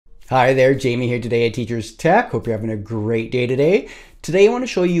Hi there, Jamie here today at Teachers Tech. Hope you're having a great day today. Today I want to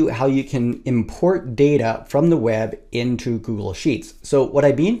show you how you can import data from the web into Google Sheets. So what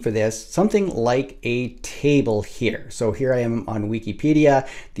I mean for this, something like a table here. So here I am on Wikipedia.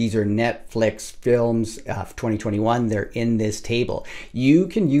 These are Netflix films of 2021. They're in this table. You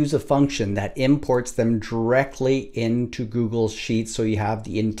can use a function that imports them directly into Google Sheets so you have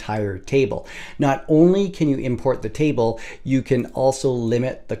the entire table. Not only can you import the table, you can also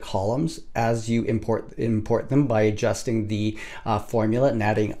limit the columns as you import them by adjusting the formula and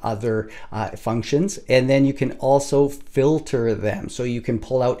adding other functions. And then you can also filter them. So you can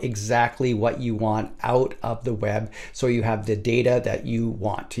pull out exactly what you want out of the web so you have the data that you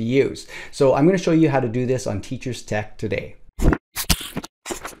want to use. So I'm going to show you how to do this on Teachers Tech today.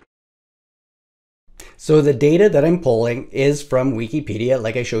 So the data that I'm pulling is from Wikipedia,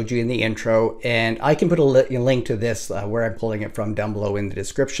 like I showed you in the intro, and I can put a link to this where I'm pulling it from down below in the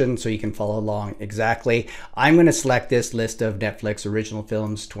description so you can follow along exactly. I'm going to select this list of Netflix original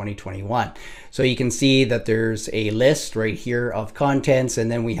films 2021. So you can see that there's a list right here of contents,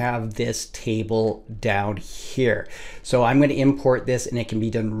 and then we have this table down here. So I'm going to import this, and it can be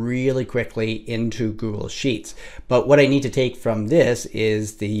done really quickly into Google Sheets. But what I need to take from this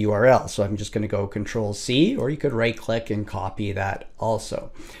is the URL. So I'm just going to go Control-C, or you could right-click and copy that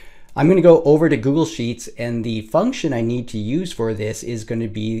also. I'm going to go over to Google Sheets, and the function I need to use for this is going to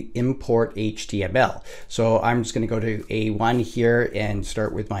be import HTML. So I'm just going to go to A1 here and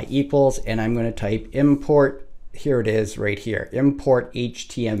start with my equals, and I'm going to type import, here it is right here, import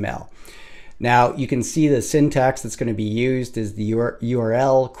HTML. Now you can see the syntax that's going to be used is the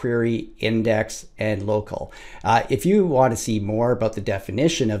URL, query, index, and local. If you want to see more about the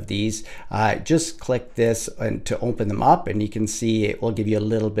definition of these, just click this to open them up, and you can see it will give you a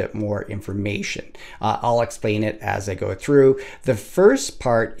little bit more information. I'll explain it as I go through. The first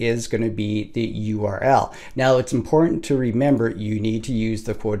part is going to be the URL. Now it's important to remember you need to use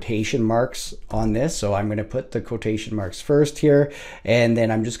the quotation marks on this. So I'm going to put the quotation marks first here, and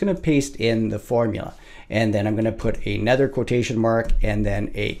then I'm just going to paste in the formula, and then I'm going to put another quotation mark and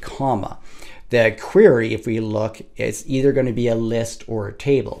then a comma. The query, if we look, it's either going to be a list or a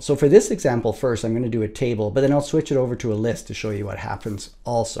table. So for this example first, I'm going to do a table, but then I'll switch it over to a list to show you what happens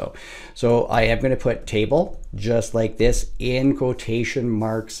also. So I am going to put table just like this in quotation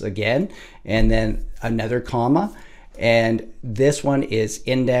marks again, and then another comma. And this one is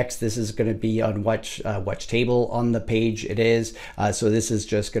index. This is going to be on which table on the page it is. So this is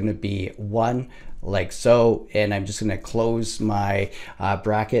just going to be 1, like so. And I'm just going to close my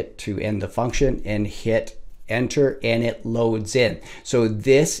bracket to end the function and hit enter, and it loads in. So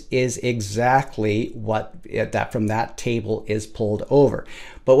this is exactly what from that table is pulled over.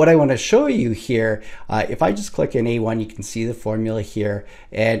 But what I want to show you here, if I just click in A1, you can see the formula here.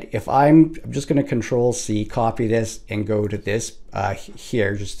 And if I'm just going to Control-C, copy this, and go to this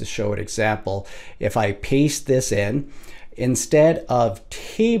here just to show an example. If I paste this in, instead of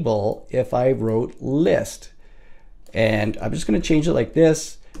table, if I wrote list, and I'm just going to change it like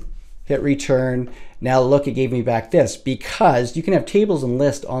this, hit return. Now look, it gave me back this, because you can have tables and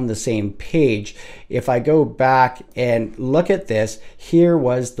lists on the same page. If I go back and look at this, here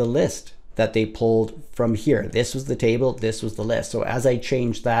was the list that they pulled from here. This was the table, this was the list. So as I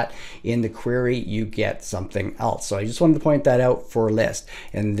change that in the query, you get something else. So I just wanted to point that out for list,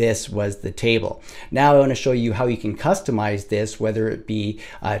 and this was the table. Now I want to show you how you can customize this, whether it be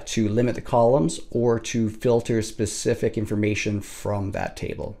to limit the columns or to filter specific information from that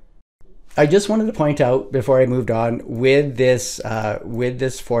table. I just wanted to point out before I moved on with this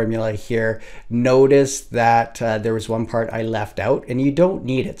formula here, notice that there was one part I left out, and you don't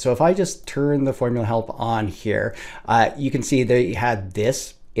need it. So if I just turn the formula help on here, you can see they had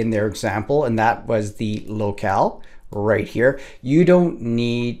this in their example, and that was the locale right here. You don't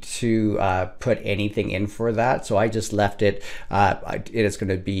need to put anything in for that. So I just left it. It is going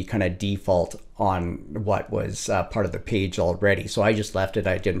to be kind of default on what was part of the page already. So I just left it.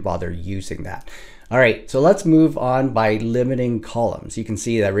 I didn't bother using that. All right, so let's move on by limiting columns. You can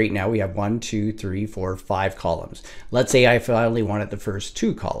see that right now we have 1, 2, 3, 4, 5 columns. Let's say I only wanted the first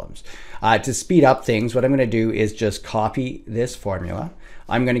 2 columns. To speed up things, what I'm going to do is just copy this formula.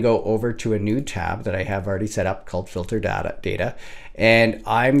 I'm going to go over to a new tab that I have already set up called Filter Data, and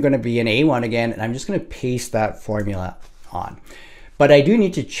I'm going to be in A1 again, and I'm just going to paste that formula on. But I do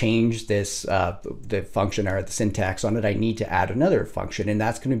need to change this, the function or the syntax on it. I need to add another function, and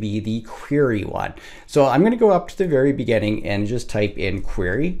that's going to be the query one. So I'm going to go up to the very beginning and just type in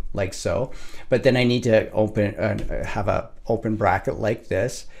query like so. But then I need to open have a open bracket like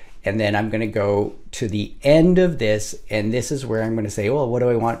this. and then I'm going to go to the end of this, and this is where I'm going to say, well, what do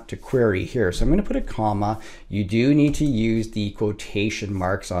I want to query here? So I'm going to put a comma. You do need to use the quotation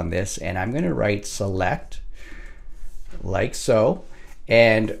marks on this, and I'm going to write select like so.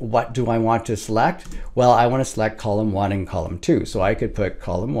 And what do I want to select? Well, I want to select column 1 and column 2. So I could put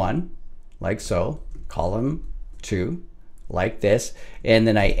column 1 like so, column 2 like this, and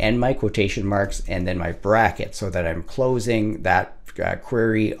then I end my quotation marks and then my bracket so that I'm closing that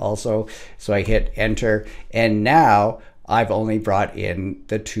query also. So I hit enter, and now I've only brought in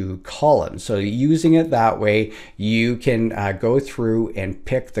the 2 columns. So using it that way, you can go through and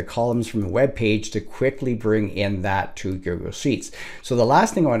pick the columns from the web page to quickly bring in that to Google Sheets. So the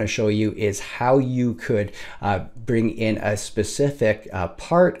last thing I want to show you is how you could bring in a specific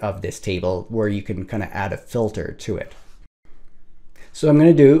part of this table where you can kind of add a filter to it. So I'm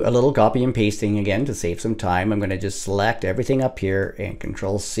going to do a little copy and pasting again to save some time. I'm going to just select everything up here and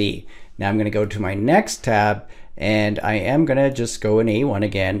Control C. Now I'm going to go to my next tab, and I am going to just go in A1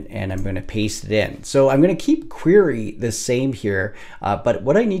 again, and I'm going to paste it in. So I'm going to keep query the same here, but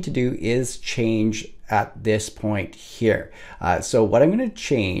what I need to do is change at this point here. So what I'm going to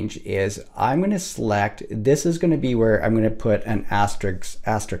change is I'm going to select, this is going to be where I'm going to put an asterisk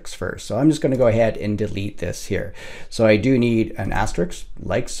first. So I'm just going to go ahead and delete this here. So I do need an asterisk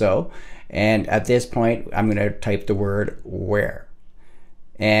like so. And at this point, I'm going to type the word where.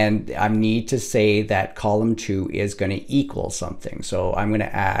 And I need to say that column 2 is going to equal something. So I'm going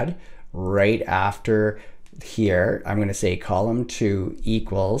to add right after here, I'm going to say column 2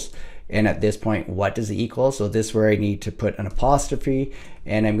 equals. And at this point, what does it equal? So this is where I need to put an apostrophe,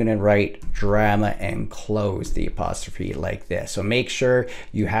 and I'm going to write drama and close the apostrophe like this. So make sure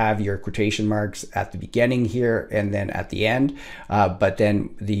you have your quotation marks at the beginning here and then at the end, but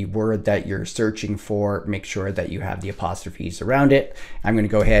then the word that you're searching for, make sure that you have the apostrophes around it. I'm going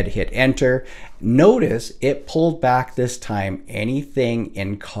to go ahead, hit enter. Notice it pulled back this time anything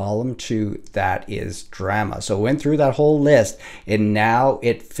in column 2 that is drama. So it went through that whole list, and now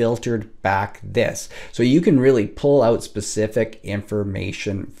it filtered back this. So you can really pull out specific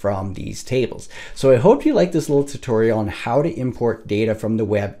information from these tables. So I hope you like this little tutorial on how to import data from the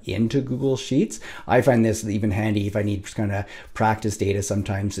web into Google Sheets. I find this even handy if I need to kind of practice data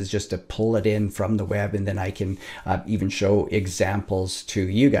sometimes, is just to pull it in from the web, and then I can even show examples to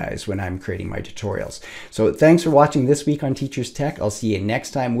you guys when I'm creating my tutorials. So thanks for watching this week on Teachers Tech. I'll see you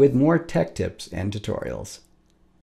next time with more tech tips and tutorials.